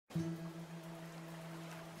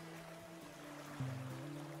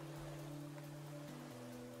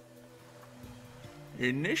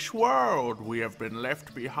In this world, we have been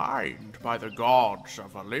left behind by the gods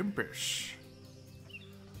of Olympus.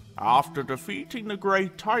 After defeating the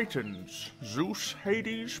great titans, Zeus,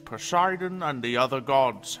 Hades, Poseidon, and the other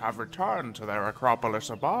gods have returned to their acropolis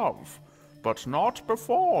above, but not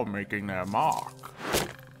before making their mark.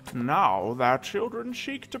 Now, their children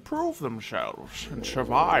seek to prove themselves and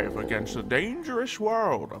survive against a dangerous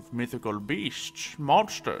world of mythical beasts,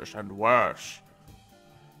 monsters, and worse.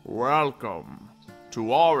 Welcome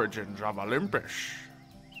to Origins of Olympus.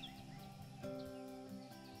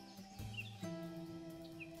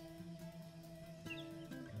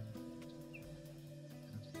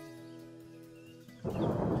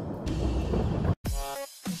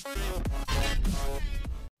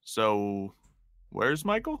 So, where's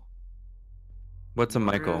Michael? What's a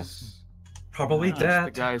Michael? Probably dead.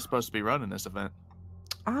 The guy who's supposed to be running this event.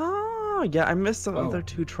 Oh, yeah, I missed the other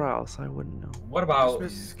two trials, so I wouldn't know. What about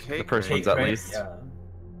The first one's at least. Yeah.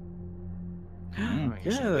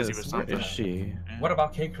 Yes, where is she? What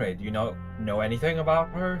about Cake Crate? Do you know anything about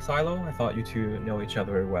her, Silo? I thought you two know each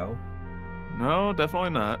other well. No,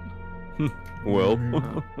 definitely not. Well.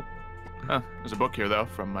 There's a book here, though,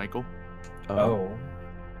 from Michael. Oh.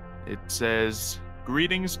 It says,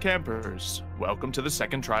 "Greetings, campers. Welcome to the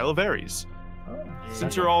second trial of ARES.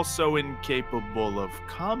 Since you're all so incapable of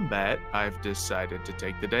combat, I've decided to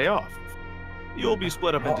take the day off. You'll be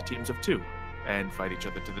split up into teams of 2 and fight each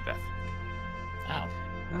other to the death." Ow.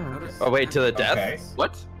 Oh, wait, to the death? Okay.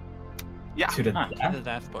 What? Yeah. To the To the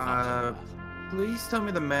death, but not to the death. Please tell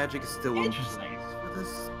me the magic is still in place Interesting. for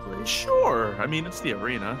this place. Sure. I mean, it's the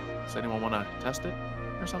arena. Does anyone want to test it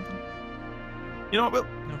or something? You know what?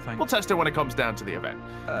 No, thanks. We'll test it when it comes down to the event.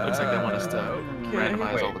 Looks like they want us to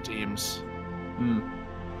randomize Wait. all the teams.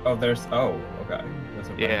 Oh, there's. Oh, okay. There's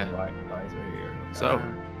a Yeah. randomizer here. So,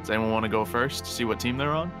 does anyone want to go first? See what team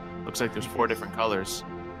they're on? Looks like there's 4 different colors.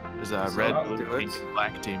 There's a red, I'll blue, do pink, it. and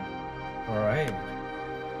black team. Alright.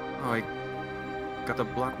 Oh, I got the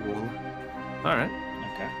black wool. All right.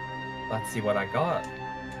 Okay. Let's see what I got.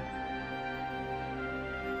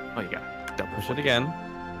 Oh, you got double. Push it again.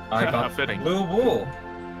 I got Fitting. blue wool.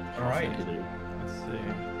 Alright. Let's see.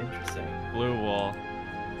 Interesting. Blue wall.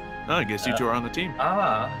 Oh, I guess you two are on the team.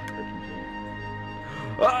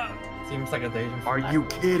 Seems like a danger. Are you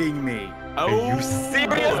kidding me? Oh, you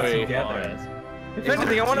serious? boy. Together. If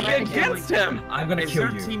anything, I want to be against him! I'm gonna Is kill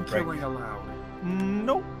there you. team Greg. killing allowed?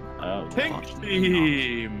 Nope. Oh, Pink unfortunately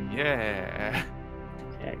team. Yeah.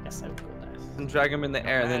 not. Okay, I guess I would go there. And drag him in the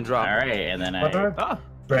air and then drop him. Alright, and then Brother, Ah.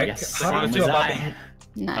 Break. Yes, How do you was feel about I.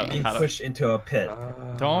 being How do- pushed into a pit?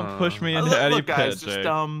 Don't push me Look, into any guys, pit, just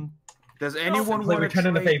Jake. Does anyone simply want to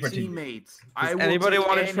returning the trade favor to you. teammates? Does anybody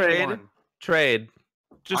want to trade? Trade.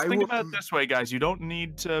 Just I think will- about it this way, guys. You don't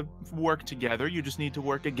need to work together. You just need to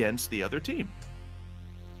work against the other team.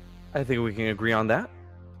 I think we can agree on that.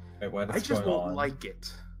 Wait, what I is just going won't on? like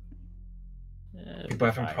it. People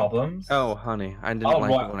having problems? Oh, honey, I didn't Oh, like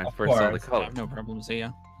well, it when I of first saw the course. I color. have no problems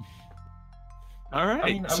here. All right. I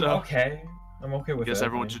mean, I'm so okay. I'm okay I with it. guess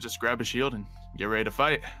everyone should just grab a shield and get ready to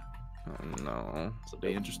fight. Oh, no. This will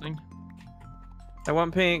be interesting. I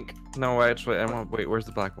want pink. No, actually, I want. Wait, where's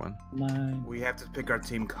the black one? Mine. We have to pick our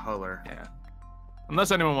team color. Yeah.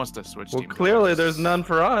 Unless anyone wants to switch Well, teams. clearly there's none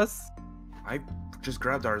for us. I just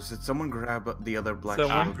grabbed ours. Did someone grab the other black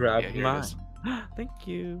Someone shield? grabbed yeah, here it mine. is. Thank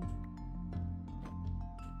you.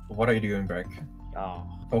 What are you doing, Break? Oh.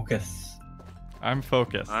 Focus. I'm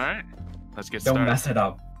focused. All right. Let's get Don't started. mess it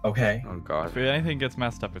up, okay? Oh God. If anything gets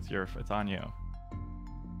messed up, it's on you.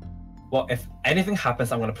 Well, if anything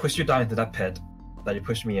happens, I'm gonna push you down into that pit that you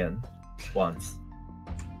pushed me in once.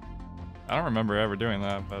 I don't remember ever doing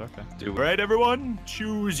that, but okay. All right, everyone,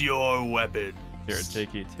 choose your weapon. Here,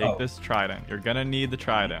 Jakey, take this trident. You're gonna need the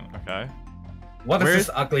trident, okay? What is Where's- this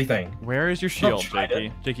ugly thing? Where is your shield, trident.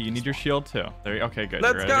 Jakey? Jakey, you need your shield too. There. Okay, good.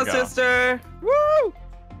 Let's You're go, ready to sister. Woo!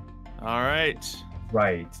 All right.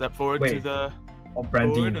 Right. Step forward to Wait. the Oh, board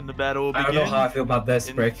Brandine. and the battle will I begin. don't know how I feel about this,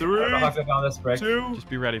 In Brick. I don't know how I 3, feel about this, Brick. 2, Just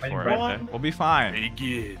be ready for it, Ready, okay? one. We'll be fine.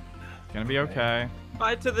 begin. It's gonna be okay.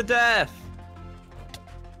 Fight to the death.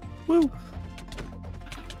 Woo.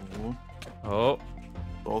 Oh,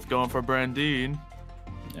 Both going for Brandine.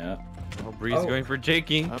 Yeah. oh, Bree's Oh. going for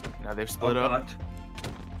Jakey. Up. Now they've split up.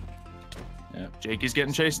 God. Jakey's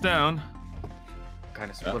getting chased down.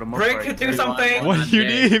 Kind of split them up. Brick, right do there. something! What do you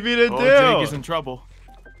need me to Oh, do? Jakey's in trouble.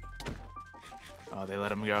 Oh, they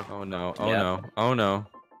let him go. Oh no! Oh Yep. no! Oh no!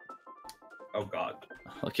 Oh God.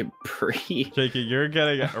 Look at Bree. Jakey, you're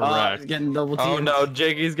getting Oh, wrecked. he's getting double teamed. Oh no!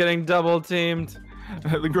 Jakey's getting double teamed.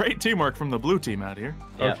 The great teamwork from the blue team out here.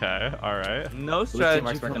 Yep. Okay, all right. No teamwork's strategy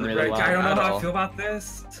working from the really Break well. I don't know at how I all. feel about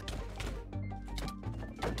this.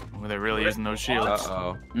 Well, they're really using those shields.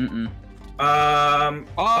 Uh-oh.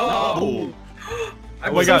 Oh!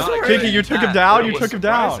 Oh my god, Pinky, you took him down. You took him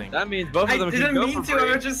down. That means both I of them can didn't go mean for to.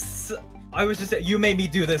 free. I was just. You made me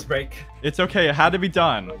do this, Brick. It's okay. It had to be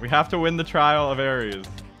done. We have to win the trial of Ares.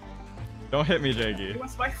 Don't hit me, He Jakey.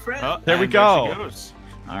 was my friend. Oh, There we and go. she goes.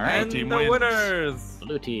 All And right. team the wins. winners.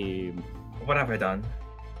 Blue team. What have I done?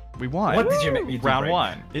 We won. What did you make me do? Round Brick?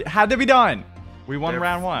 1. It had to be done. We won They're-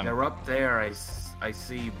 round 1. They're up there. I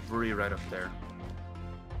see Bree right up there.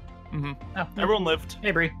 Mm-hmm. Oh, Everyone lived.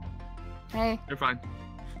 Hey, Bree. Hey. They're fine.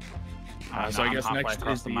 So no, I I'm guess halfway next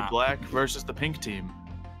across is the the map. black versus the pink team.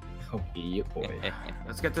 Oh, Yep. boy.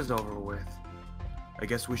 Let's get this over with. I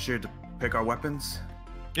guess we should pick our weapons.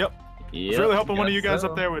 Yep. I was really hoping one of you guys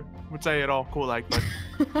up there would say it all cool like, but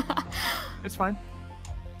it's fine.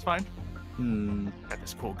 It's fine. Got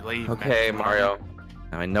this cool glaive. Okay, Mario.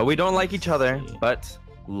 Now, I know we don't like each other, but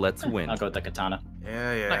let's win. I'll go with the katana.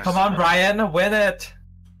 Yeah. Come on, Brian, win it.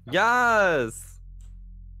 Yes.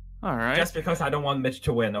 All right. Just because I don't want Mitch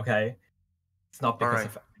to win, okay? It's not because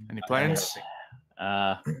Alright. of. Any plans?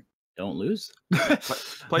 Don't lose.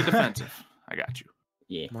 Play defensive. I got you.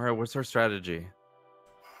 Yeah. Mario, what's our strategy?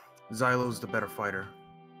 Xylo's the better fighter.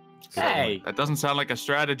 Hey. That doesn't sound like a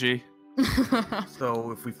strategy.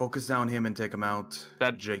 So if we focus down him and take him out,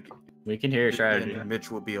 That- Jake We can hear your strategy. and Mitch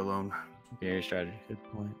will be alone. We can hear your strategy. Good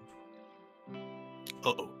point.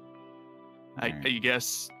 Uh-oh. I Alright. you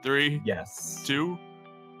guess 3, Yes. 2,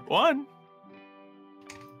 1.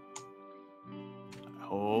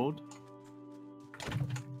 Hold.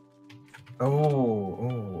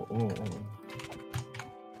 Oh.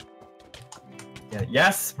 Yeah.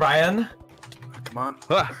 Yes, Brian. Come on.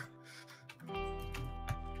 Ah.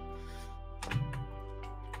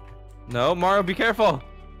 No, Mario, be careful.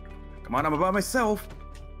 Come on, I'm by myself.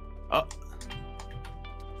 Oh,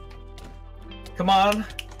 Come on.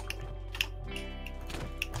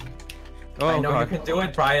 Oh, I know God. you can do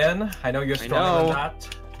it, Brian. I know you're stronger know. than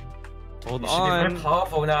that. Hold You should be very on.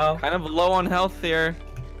 powerful now. Kind of low on health here.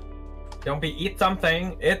 Don't be eat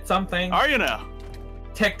something. Eat something. are you now?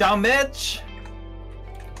 Take down Mitch.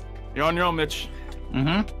 You're on your own, Mitch.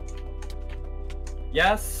 Mm-hmm.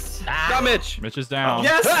 Yes. Got Mitch. Mitch is down.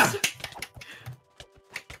 Yes.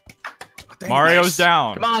 Dang, Mario's Mitch.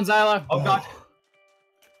 down. Come on, Xylo. Oh God.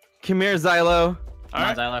 Come here, Xylo. Come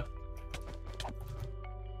on, Xylo.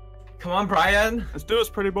 Come on, Brian. Let's do this,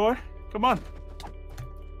 pretty boy. Come on.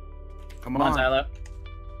 Come Come on, on. Xylo.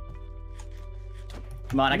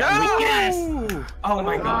 Come on, I got weak. Yes. Oh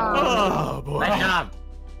my God. Oh, boy. Nice job.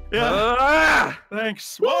 Yeah. Ah!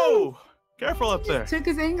 Thanks. Whoa. Careful up there. Took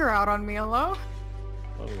his anger out on me, hello?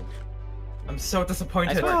 I'm so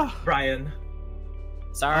disappointed, Nice work. Brian.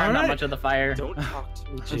 Sorry, I'm not Alright. much of the fire. Don't talk to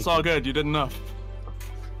me, It's Jakey. all good. You did enough.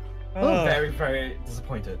 Very, very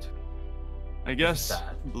disappointed. I guess Sad.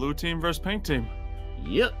 blue team versus pink team.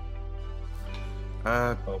 Yep.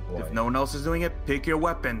 Uh, Oh boy. if no one else is doing it, pick your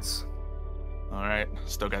weapons. All right.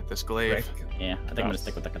 Still got this glaive. Rick, Yeah, I think I'm gonna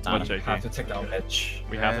stick with the What, katana. Jakey? have to take down Mitch.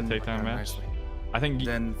 We have to And- take down Mitch. Nicely. I think.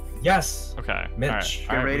 Then Yes. Okay. Mitch, All right. get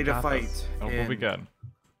All right, we ready to got fight this. Oh, we'll be in- good.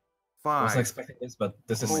 I wasn't 5, expecting this, but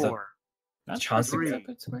this is the 4, chance to 3, get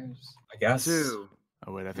it, I guess. 2,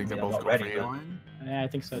 Oh wait, I think they're Yeah, both not going for ready. you. 1. Yeah, I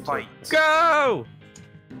think so too. Fight. Go!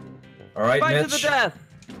 All right, Fight to Mitch. the death.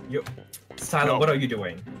 Silent, No. what are you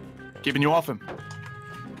doing? Keeping you off him.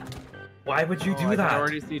 Why would you Oh, do I that? can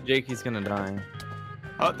already see Jakey's gonna die.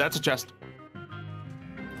 Oh, that's a chest.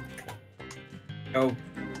 Oh,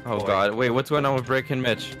 Oh Boy. God! Wait, what's going on with Brick and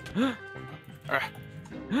Mitch? Ah,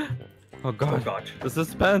 Oh oh God! God. The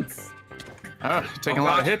suspense. taking Oh, a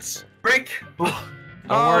lot of God. hits. Break!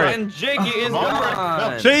 Oh, worry. and Jakey is Come on, Brick.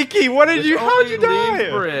 gone. Jakey, what did Which you? How'd you only leaves die?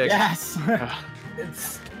 Brick. Yes.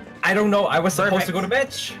 It's... I don't know, I was supposed to go to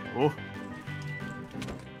Mitch. Oh,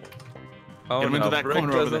 Oh Get him no, into that Brick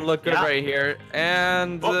corner over doesn't there. look good Yeah. right here.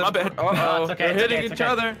 And Oh, my bad. Uh-oh, No, it's okay, they're it's hitting okay, it's each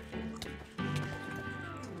okay. other.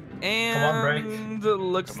 And on, Brick.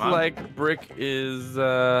 looks Come on. like Brick is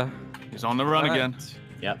he's on the run again.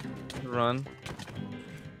 Yep. Run.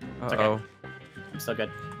 It's Uh-oh. okay. I'm still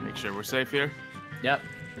good. Make sure we're safe here. Yep.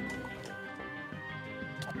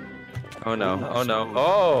 Oh no. Oh, Oh no. smooth.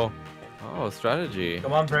 Oh. Oh, strategy.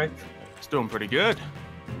 Come on, Break. It's doing pretty good.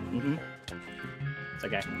 Mm-hmm. It's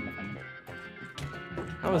okay.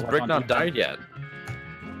 How has I'll Brick work not on died yet?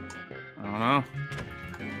 I don't know.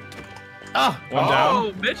 Oh! One Oh,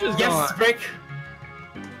 down. Mitch is Yes, gone. Break!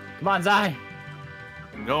 Come on, Zai!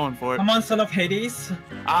 I'm going for it. Come on, son of Hades.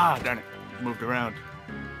 Ah, darn it. Moved around.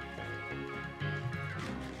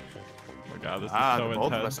 Oh my God, this is Ah, so the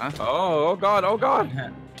both of us, intense. huh? Oh, oh God, oh God.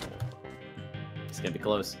 It's gonna be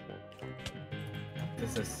close.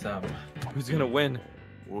 This is Who's gonna win?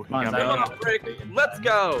 Ooh, Come on, you got Zylo. me. Come on, Brick. Let's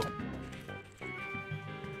go.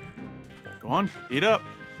 Go on, eat up.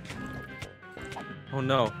 Oh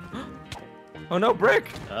no. Oh no, Brick.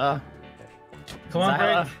 come on,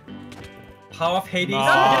 Zylo. Brick. Power of Hades.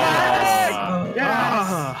 No.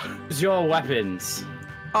 Yes! Use your weapons.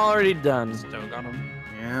 Already done. Still got him.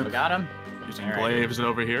 Yeah. We got him. Using All right. glaives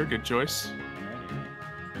over here. Good choice.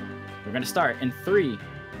 We're gonna start in 3,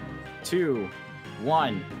 2,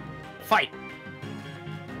 1, fight.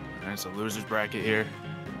 Nice, a loser's bracket here.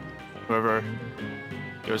 Whoever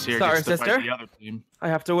goes here Sorry, gets to sister. fight the other team. I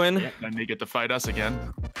have to win. Then they get to fight us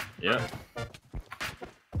again. Yep.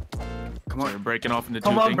 Come So on. we're breaking off into two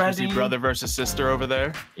Come on, things. We see Brandy. brother versus sister over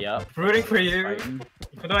there. Yep. Rooting for you. Fighting.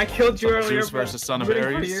 Even though I killed you earlier. Zeus versus Son of rooting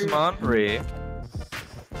for Ares. you. Come on, Bree.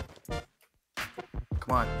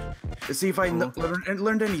 Come on. Let's see if I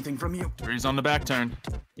learned anything from you. Bree's on the back turn.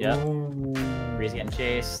 Yep. Ooh. Bree's getting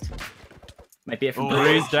chased. Might be it from Oh.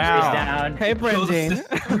 Bree's Bree's down. down. Hey, Brandine.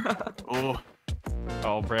 Oh,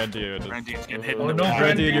 Oh, Brad, dude. Brandy's getting hit Oh, in the no, back.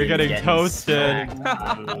 Brad, dude, you're getting Getting toasted.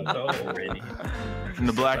 No. And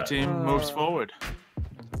the black team moves forward.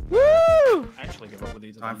 Woo! Actually, give up with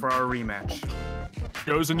these. Time for our rematch.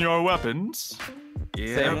 Chosen your weapons.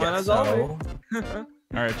 Yeah. Same one as always.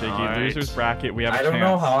 All right, Jakey, All right. losers bracket. We have a I chance. don't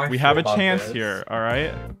know how I we have a feel about chance this. here. All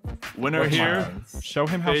right. Winner Which here. ones? Show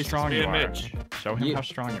him how Faces strong me you and are. Mitch. Show him Yeah. how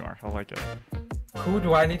strong you are. I like it. Who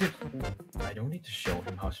do I need to? I don't need to show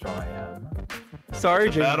him how strong I am. Sorry,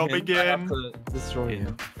 The Jakey. battle I have begin. to destroy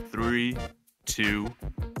you. 3, 2,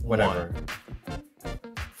 Whatever.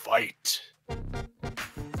 fight.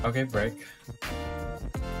 Okay, break.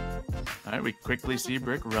 All right, we quickly see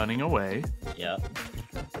Brick running away Yep.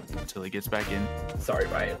 until he gets back in. Sorry,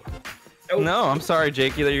 Ryan. No, I'm sorry,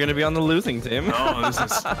 Jakey, that you're gonna be on the losing team. Oh, this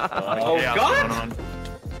is Oh, chaos God! going on.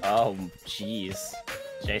 Oh, jeez.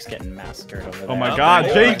 Jake's getting massacred over there. Oh my Oh, God,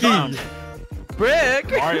 there you Jakey! go. Brick!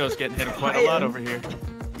 Mario's getting hit quite a lot over here.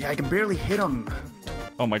 Yeah, I can barely hit him.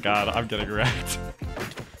 Oh my God, I'm getting wrecked.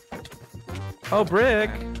 Oh, Brick.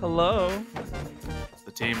 Hello.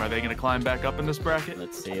 The team, are they going to climb back up in this bracket?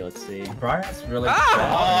 Let's see, let's see. Brian's really.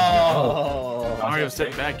 Oh! Mario's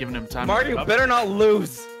sitting back, giving him time to Mario recover. better not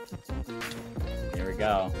lose. Here we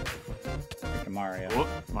go. Look at Mario. Oh,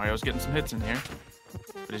 Mario's getting some hits in here.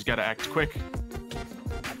 But he's got to act quick.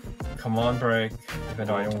 Come on, break. Even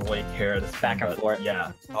though I don't really care this Back time, and but forth.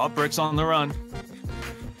 Yeah. Oh, Brick's on the run.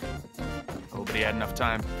 Oh, but he had enough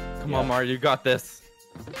time. Come on, Mario, you got this.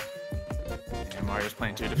 And Mario's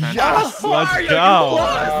playing two defenders. Yes, let's Mario, you go.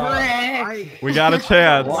 I We got a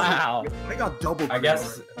chance. Wow. got double. I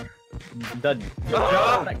guess.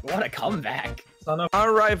 What a comeback. Son of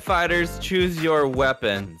All right, fighters, choose your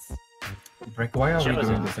weapons. break. Why are we Chosen.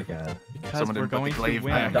 doing this again? Because Someone we're didn't put the going to glaive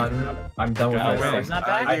win. back. I'm done with Oh, this. it's not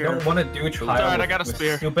bad. I don't want to do trials. alright, I got a with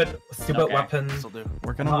spear. Stupid Okay. weapons. This'll do.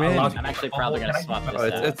 We're I'm gonna not win. allowed I'm actually probably Can gonna I swap use Oh,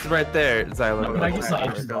 this out. it's right there, Xylo. Can I use I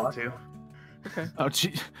the just don't too. Oh,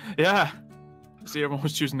 gee. Yeah. See, everyone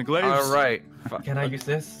was choosing the glaives. All right. Can I use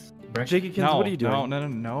this? Break? Jakey, No, what are you doing?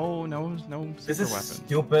 no This super is weapons.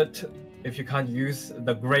 stupid. If you can't use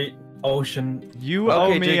the Great Ocean. You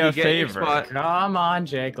Okay, owe me Jakey, a get in your favor. spot. Come on,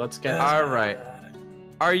 Jake. Let's get. All right.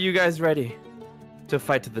 Are you guys ready to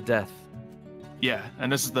fight to the death? Yeah,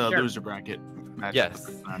 and this is the Sure. loser bracket match. Yes.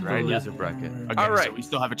 Right? The loser bracket. Okay, All right. so we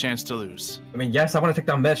still have a chance to lose. I mean, yes, I want to take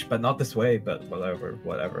down Mitch, but not this way. But whatever.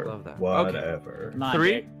 Love that. Whatever. Come on, 3,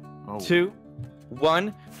 Jake. Oh, 2,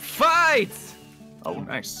 1, fight! oh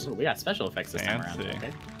nice. Ooh, we got special effects this time around. Fancy.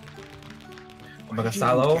 Okay. I'm gonna Where'd you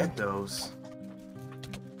silo. get those.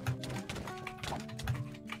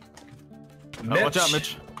 Oh, watch out,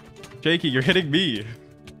 Mitch. Jakey, you're hitting me.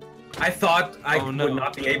 I thought I Oh, no. would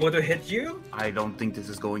not be able to hit you. I don't think this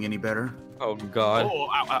is going any better. Oh, God. Oh,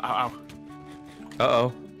 ow, ow, ow, ow.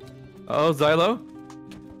 Uh-oh. Uh-oh, Xylo?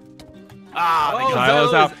 Ah, they Oh, got Xylo's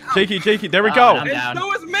Xylo's out. out. Jakey, there we Oh, go. I'm down. And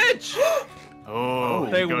so is Mitch! Oh,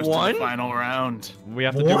 They he goes won? to the final round. We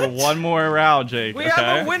have to What? do one more round, Jake. We okay?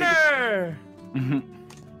 have a winner!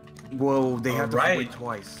 Well, they have to win Alright.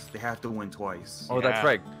 twice. They have to win twice. Oh, that's Yeah.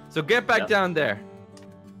 right. So get back Yep. down there.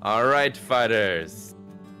 All right, fighters.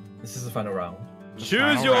 This is the final round. Choose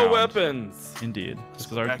final your round. weapons. Indeed. This is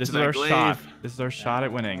Back our to that glaive. shot. This is our shot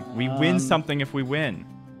at winning. We win something if we win.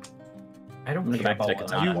 I don't I'm gonna care go back to about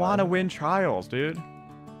katana. You want to win trials, dude.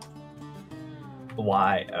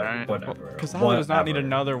 Why? Alright. Whatever. Casala does not need Whatever.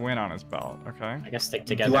 another win on his belt. Okay. I guess stick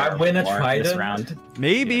together. Do I win a more trident? this round?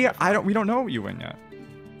 Maybe We don't know what you win yet.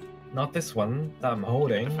 Not this one that I'm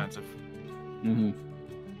holding. Defensive. Mm-hmm.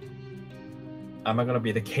 Am I gonna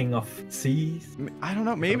be the king of seas? I don't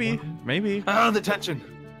know. Maybe. Maybe. Ah, the tension.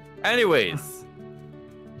 Anyways,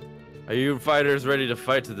 Are you fighters ready to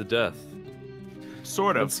fight to the death?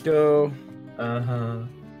 Sort of. Let's go.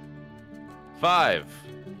 5,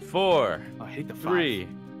 4, I hate the 3,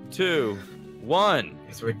 2, 1.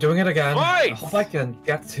 So we're doing it again. Fight! I hope I can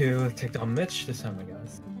get to take down Mitch this time, I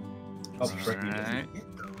guess. Oh, Brick. Alright.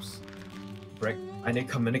 Brick. I need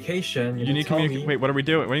communication. You need tell me. communication. Wait, what are we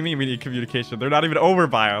doing? What do you mean we need communication? They're not even over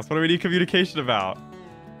by us. What do we need communication about?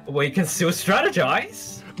 We can still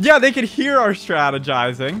strategize. Yeah, they can hear our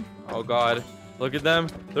strategizing. Oh god. Look at them.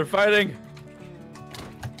 They're fighting.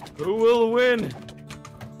 Who will win?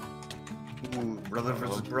 Ooh, brother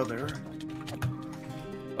versus brother.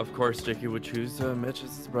 Of course, Jakey would choose Mitch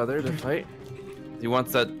as his brother to fight. He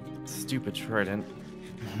wants that stupid trident.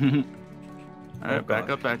 Alright, back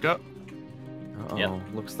up, back up. Uh-oh. Yep.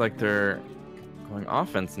 Looks like they're going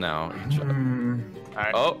offense now.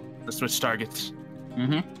 Alright, Oh, let's switch targets.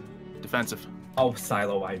 Defensive. Oh,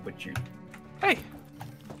 Silo, why would you? Hey!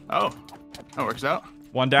 Oh, that works out.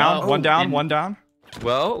 One down, Oh, one down, and- one down.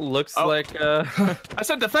 well, looks Oh. like I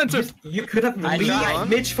said defensive! You could have I lead tried.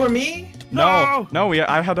 Mitch for me. No, no,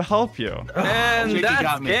 I had to help you. and Jakey that's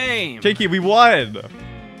got me. game. Jakey, we won.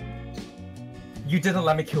 You didn't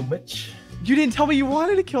let me kill Mitch. You didn't tell me you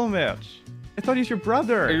wanted to kill Mitch. I thought he was your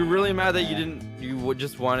brother. Are you really mad that you didn't? You would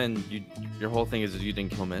just won, and your whole thing is you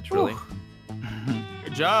didn't kill Mitch, really?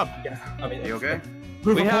 Good job. Yeah, I mean, You okay?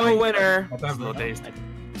 prove We a have a point. winner. Just a little dazed.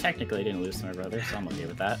 Technically, I didn't lose to my brother, so I'm okay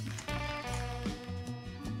with that.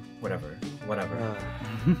 Whatever.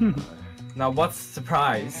 Now, what's the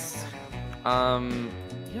prize?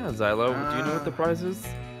 Yeah, Xylo, do you know what the prize is?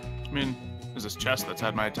 I mean, there's this chest that's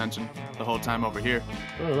had my attention the whole time over here.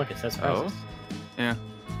 Oh, look, it says prizes. Yeah.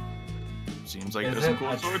 Seems like Is there's some it cool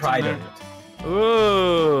a swords in trident? there.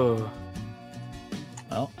 Ooh,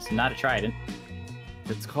 Well, it's not a trident.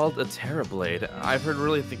 it's called a Terrorblade. I've heard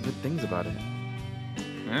really good things about it.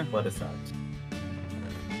 Yeah. What is that?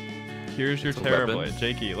 Here's your It's a Terrorblade. weapon.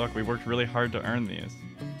 Jakey, look, we worked really hard to earn these.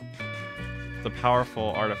 It's a powerful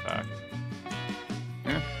artifact.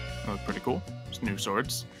 Yeah. That was pretty cool. Just new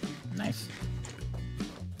swords. Nice.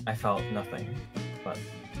 I felt nothing, but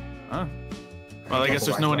Huh. Well, I guess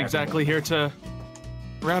there's no one exactly here to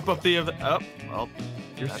wrap up the event. Oh, well.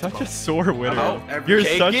 You're That's such a about- sore winner. about You're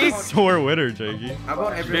every- such a Jakey? sore winner, Jakey. How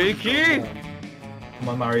about everyone? Jakey! come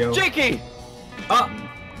on, Mario. Jakey! Ah,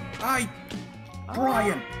 Hi,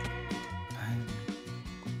 Brian.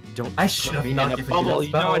 Don't I should have not given you bubble. that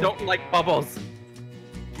You know I spell. don't like bubbles.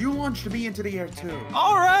 You launched me into the air too.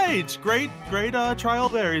 All right. Great trial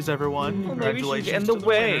berries, everyone. Well, maybe we should Congratulations get in to the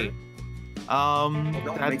way. winner.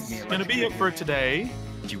 Don't That's make me gonna be it for today.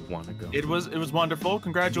 Do you want to go? It was wonderful.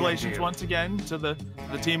 Congratulations Yeah, once again to the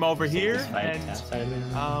team over here. Fight And outside of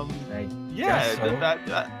it. I yeah, guess so.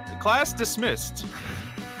 that class dismissed.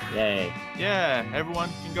 Yay. Yeah, everyone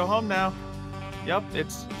can go home now. Yep,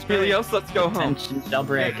 it's Really great. else, let's go home. Attention, shall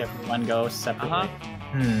break. Everyone go separately. Uh-huh.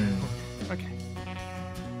 Hmm. Okay.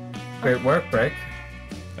 Great work, Brick.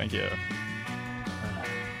 Thank you.